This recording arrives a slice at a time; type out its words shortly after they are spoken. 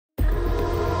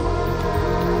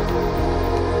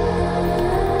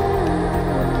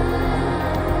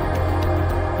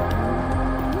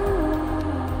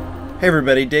Hey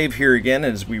everybody, Dave here again.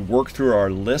 As we work through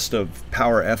our list of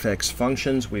PowerFX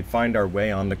functions, we find our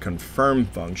way on the confirm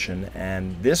function,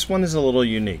 and this one is a little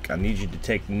unique. I need you to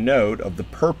take note of the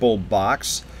purple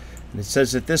box, and it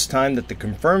says at this time that the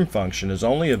confirm function is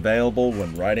only available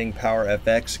when writing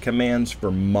PowerFX commands for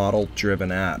model-driven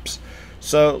apps.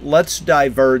 So let's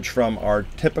diverge from our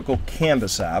typical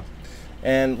Canvas app,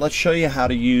 and let's show you how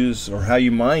to use, or how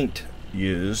you might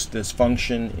use, this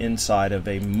function inside of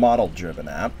a model-driven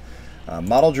app.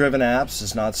 Model-driven apps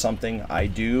is not something I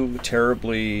do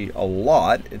terribly a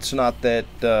lot. It's not that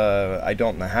I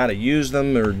don't know how to use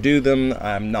them or do them.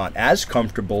 I'm not as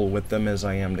comfortable with them as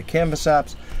I am the Canvas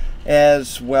apps,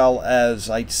 as well as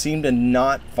I seem to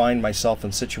not find myself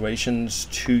in situations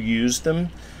to use them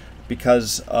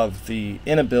because of the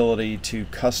inability to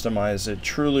customize it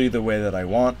truly the way that I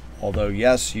want. Although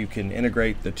yes, you can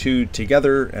integrate the two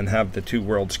together and have the two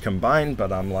worlds combined,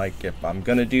 but I'm like, if I'm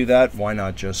going to do that, why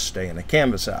not just stay in a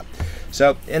Canvas app?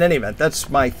 So in any event, that's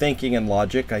my thinking and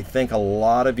logic. I think a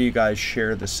lot of you guys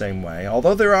share the same way,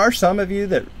 although there are some of you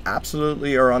that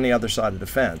absolutely are on the other side of the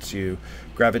fence. You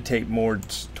gravitate more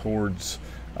towards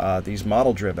these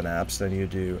model-driven apps than you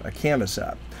do a Canvas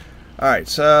app. Alright,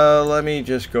 so let me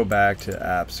just go back to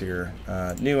apps here.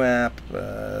 New app,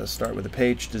 start with the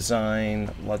page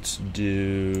design. Let's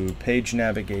do page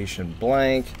navigation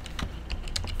blank.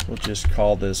 We'll just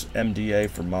call this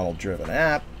MDA for model driven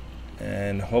app,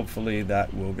 and hopefully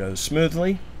that will go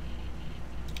smoothly.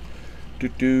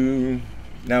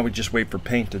 Now we just wait for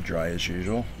paint to dry as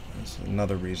usual. That's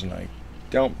another reason I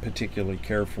don't particularly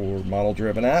care for model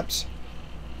driven apps.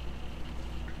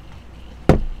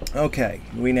 Okay,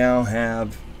 we now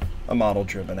have a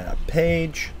model-driven app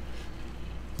page.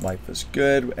 Life is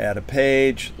good. Add a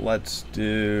page. Let's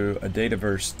do a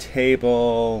dataverse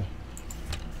table.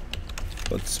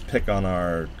 Let's pick on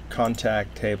our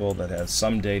contact table that has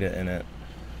some data in it.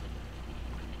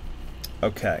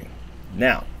 Okay,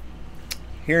 now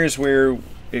here's where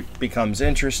it becomes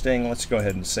interesting. Let's go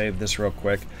ahead and save this real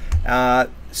quick.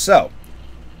 So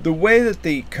the way that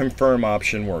the confirm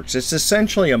option works, it's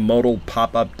essentially a modal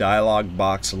pop-up dialog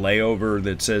box layover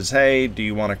that says, hey, do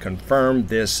you want to confirm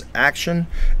this action?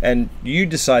 And you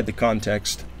decide the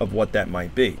context of what that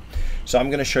might be. So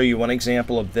I'm going to show you one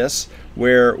example of this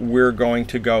where we're going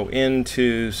to go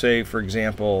into, say, for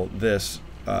example, this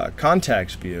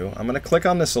contacts view. I'm going to click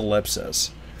on this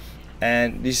ellipsis.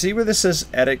 And you see where this says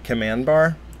edit command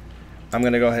bar? I'm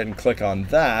going to go ahead and click on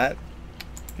that.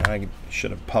 I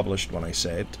should have published when I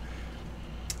saved,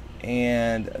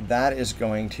 and that is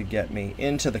going to get me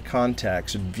into the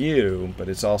contacts view, but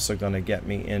it's also going to get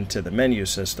me into the menu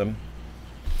system.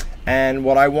 And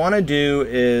what I want to do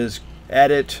is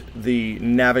edit the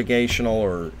navigational,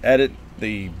 or edit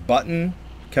the button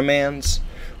commands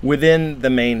within the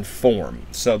main form.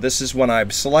 So this is when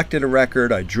I've selected a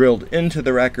record, I drilled into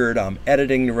the record, I'm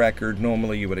editing the record.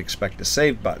 Normally you would expect a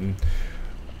save button.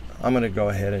 I'm going to go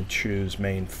ahead and choose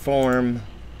main form,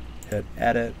 hit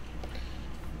edit,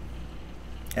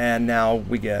 and now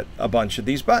we get a bunch of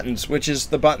these buttons, which is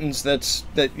the buttons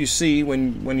that you see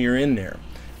when you're in there.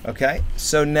 Okay,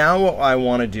 so now what I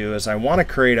want to do is I want to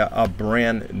create a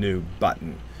brand new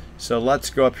button. So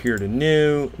let's go up here to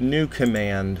new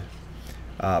command,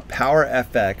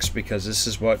 PowerFX, because this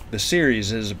is what the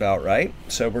series is about, right?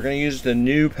 So we're going to use the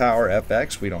new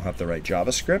PowerFX. We don't have to write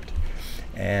JavaScript,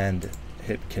 and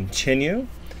hit continue.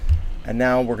 And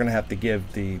now we're going to have to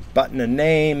give the button a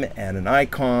name and an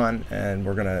icon, and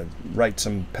we're going to write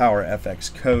some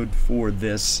PowerFX code for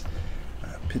this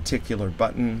particular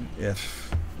button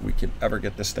if we can ever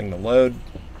get this thing to load.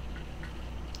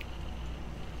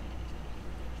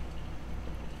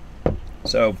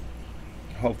 So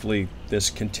hopefully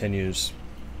this continues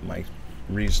my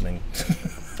reasoning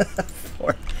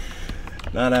for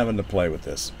not having to play with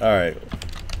this. All right.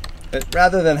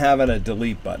 Rather than having a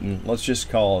delete button, let's just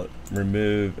call it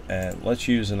remove, and let's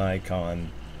use an icon.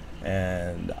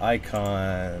 And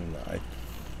icon,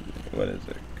 what is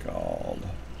it called?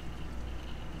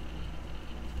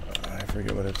 I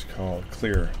forget what it's called.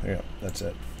 Clear. Yeah, that's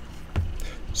it.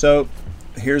 So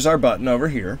here's our button over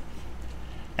here.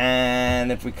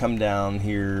 And if we come down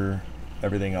here,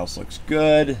 everything else looks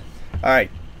good. All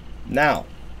right. Now,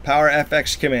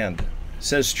 PowerFX command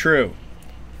says true.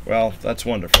 Well, that's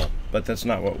wonderful, but that's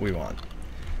not what we want.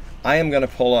 I am going to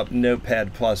pull up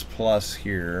Notepad++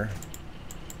 here,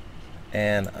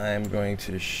 and I'm going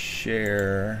to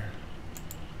share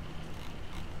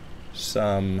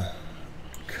some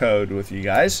code with you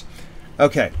guys.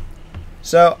 Okay,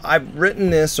 so I've written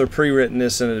this or pre-written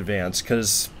this in advance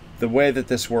because the way that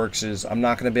this works is I'm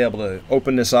not going to be able to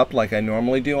open this up like I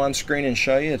normally do on screen and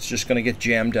show you. It's just going to get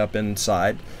jammed up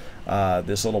inside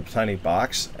this little tiny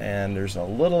box, and there's a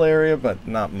little area but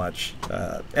not much.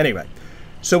 Anyway,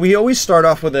 so we always start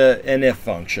off with an if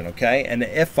function, okay? And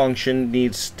the if function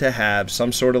needs to have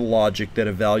some sort of logic that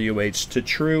evaluates to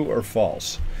true or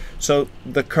false. So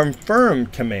the confirm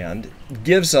command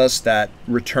gives us that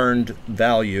returned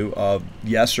value of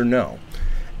yes or no.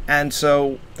 And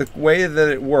so the way that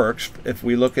it works, if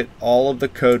we look at all of the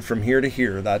code from here to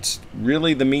here, that's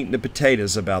really the meat and the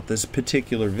potatoes about this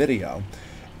particular video.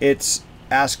 It's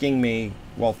asking me,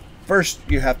 well, first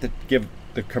you have to give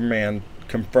the command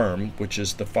confirm, which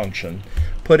is the function,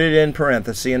 put it in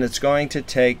parentheses, and it's going to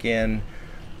take in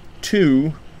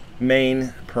two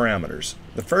main parameters.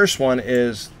 The first one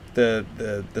is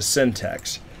the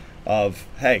syntax of,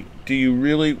 hey, do you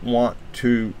really want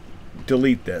to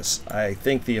delete this? I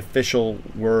think the official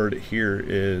word here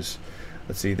is,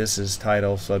 let's see, this is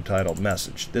title, subtitle,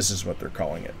 message. This is what they're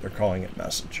calling it. They're calling it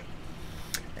message.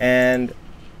 And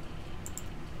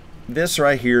this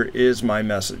right here is my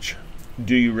message.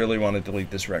 Do you really want to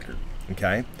delete this record?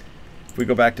 Okay. If we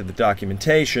go back to the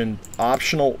documentation,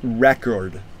 optional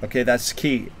record, okay, that's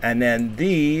key. And then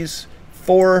these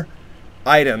 4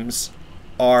 items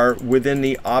are within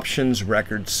the options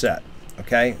record set.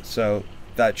 Okay, so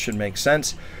that should make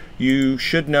sense. You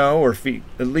should know, or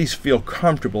at least feel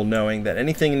comfortable knowing, that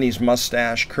anything in these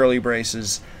mustache, curly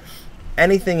braces,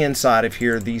 anything inside of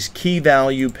here, these key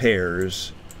value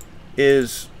pairs,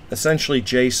 is essentially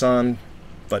JSON,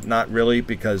 but not really,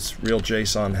 because real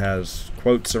JSON has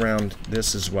quotes around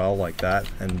this as well, like that,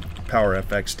 and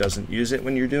PowerFX doesn't use it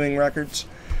when you're doing records.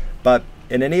 But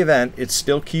in any event, it's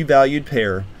still key valued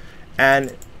pair,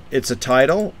 and it's a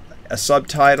title, a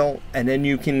subtitle, and then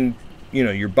you can, you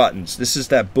know, your buttons. This is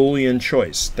that Boolean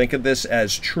choice. Think of this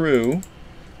as true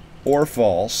or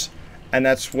false, and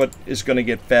that's what is going to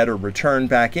get fed or returned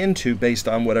back into based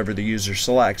on whatever the user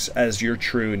selects as your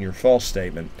true and your false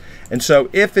statement. And so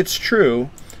if it's true,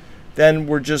 then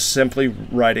we're just simply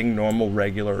writing normal,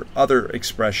 regular other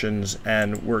expressions,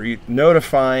 and we're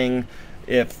notifying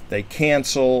if they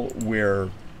cancel. We're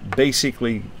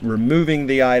basically removing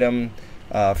the item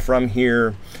from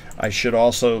here. I should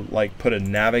also like put a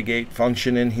navigate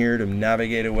function in here to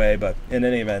navigate away, but in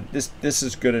any event, this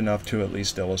is good enough to at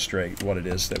least illustrate what it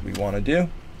is that we want to do.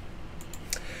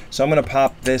 So I'm going to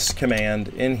pop this command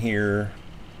in here,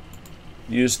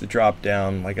 use the drop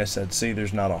down. Like I said, see,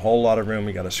 there's not a whole lot of room.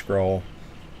 We got to scroll,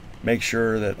 make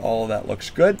sure that all of that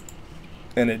looks good,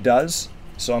 and it does.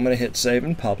 So I'm going to hit save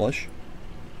and publish.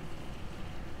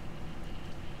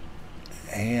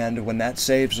 And when that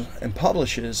saves and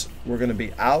publishes, we're going to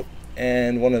be out.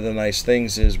 And one of the nice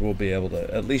things is we'll be able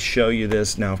to at least show you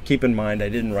this. Now, keep in mind, I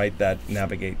didn't write that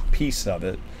navigate piece of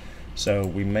it, so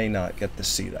we may not get to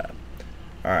see that.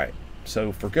 All right,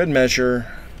 so for good measure,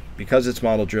 because it's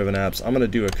model-driven apps, I'm going to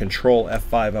do a Control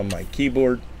F5 on my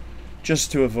keyboard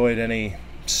just to avoid any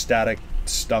static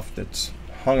stuff that's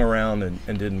hung around and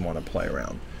didn't want to play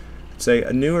around. Say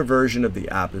a newer version of the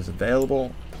app is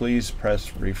available. Please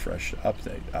press refresh to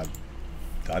update. I've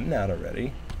done that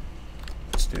already.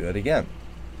 Let's do it again.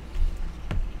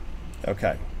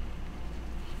 Okay.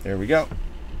 There we go.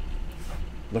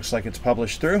 Looks like it's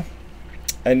published through.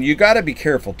 And you got to be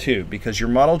careful too, because your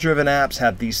model-driven apps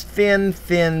have these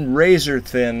thin,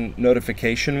 razor-thin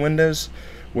notification windows,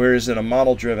 whereas in a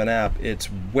model-driven app, it's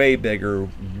way bigger,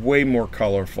 way more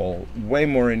colorful, way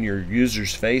more in your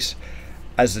user's face.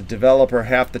 As a developer,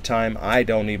 half the time I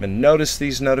don't even notice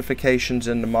these notifications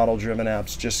in the model-driven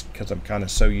apps just because I'm kind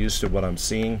of so used to what I'm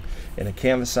seeing in a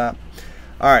Canvas app.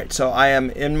 All right, so I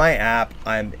am in my app.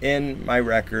 I'm in my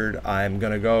record. I'm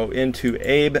going to go into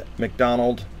Abe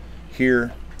McDonald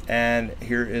here, and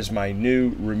here is my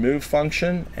new remove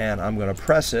function, and I'm going to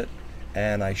press it,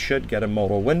 and I should get a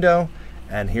modal window.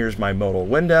 And here's my modal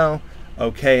window.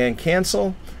 OK and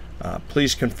cancel.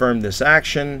 Please confirm this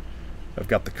action. I've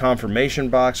got the confirmation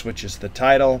box, which is the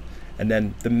title, and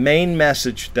then the main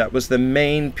message. That was the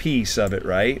main piece of it,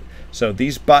 right? So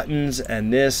these buttons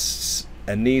and this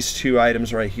and these 2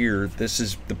 items right here, this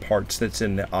is the parts that's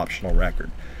in the optional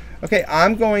record. Okay,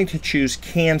 I'm going to choose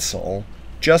cancel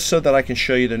just so that I can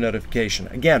show you the notification.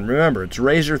 Again, remember, it's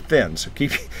razor thin, so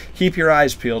keep your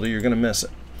eyes peeled or you're going to miss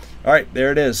it. All right,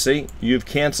 there it is. See, you've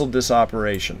canceled this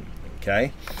operation.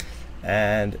 Okay,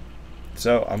 and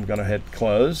so I'm going to hit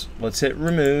close. Let's hit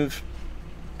remove,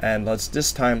 and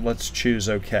this time let's choose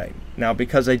OK. Now,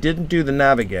 because I didn't do the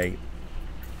navigate,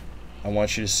 I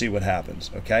want you to see what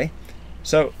happens. Okay,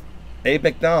 so Abe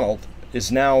McDonald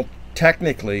is now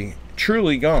technically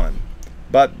truly gone,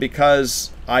 but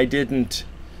because I didn't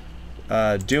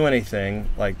do anything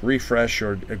like refresh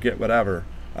or get whatever,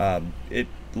 it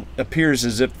appears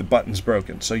as if the button's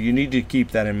broken. So you need to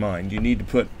keep that in mind. You need to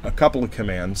put a couple of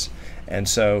commands, and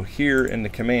so here in the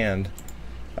command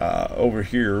over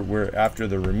here, where after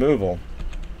the removal,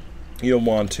 you'll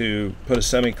want to put a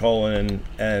semicolon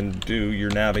and do your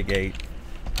navigate,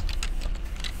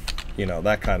 you know,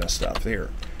 that kind of stuff here.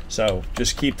 So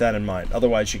just keep that in mind.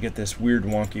 Otherwise you get this weird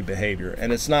wonky behavior,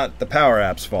 and it's not the Power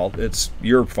App's fault, it's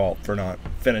your fault for not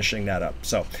finishing that up.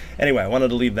 So anyway, I wanted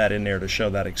to leave that in there to show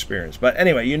that experience. But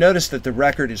anyway, you notice that the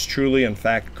record is truly in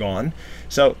fact gone.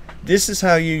 So this is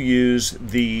how you use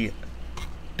the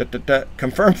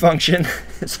confirm function.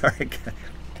 Sorry,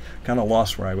 kind of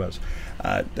lost where I was.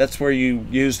 That's where you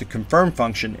use the confirm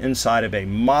function inside of a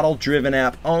model-driven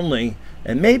app only.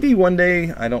 And maybe one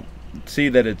day, I don't see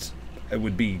that it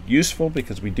would be useful,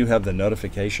 because we do have the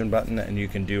notification button, and you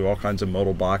can do all kinds of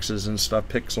modal boxes and stuff,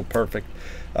 pixel perfect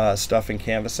stuff in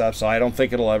Canvas apps. So I don't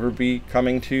think it'll ever be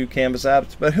coming to Canvas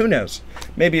apps, but who knows?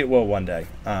 Maybe it will one day.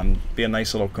 Be a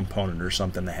nice little component or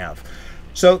something to have.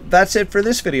 So that's it for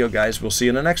this video, guys. We'll see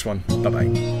you in the next one.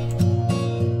 Bye-bye.